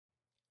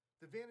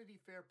Vanity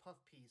Fair puff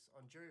piece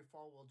on Jerry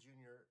Falwell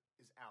Jr.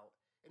 is out.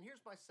 And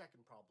here's my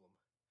second problem.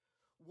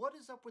 What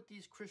is up with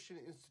these Christian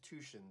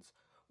institutions?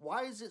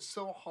 Why is it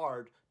so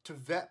hard to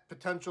vet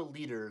potential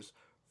leaders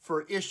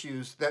for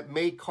issues that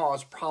may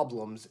cause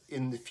problems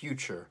in the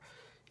future?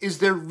 Is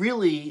there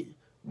really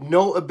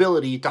no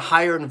ability to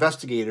hire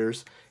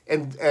investigators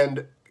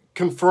and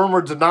confirm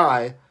or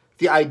deny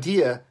the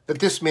idea that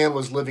this man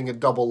was living a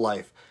double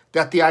life?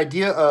 That the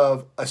idea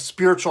of a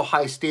spiritual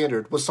high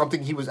standard was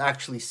something he was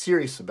actually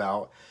serious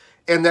about,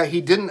 and that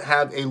he didn't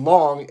have a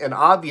long and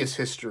obvious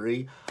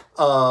history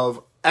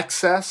of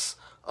excess,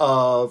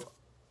 of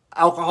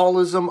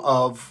alcoholism,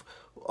 of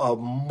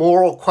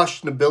moral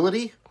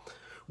questionability?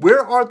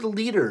 Where are the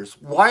leaders?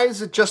 Why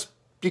is it just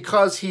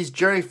because he's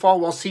Jerry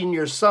Falwell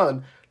Sr.'s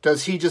son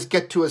does he just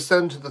get to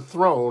ascend to the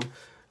throne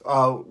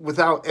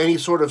without any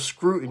sort of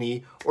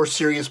scrutiny or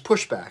serious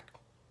pushback?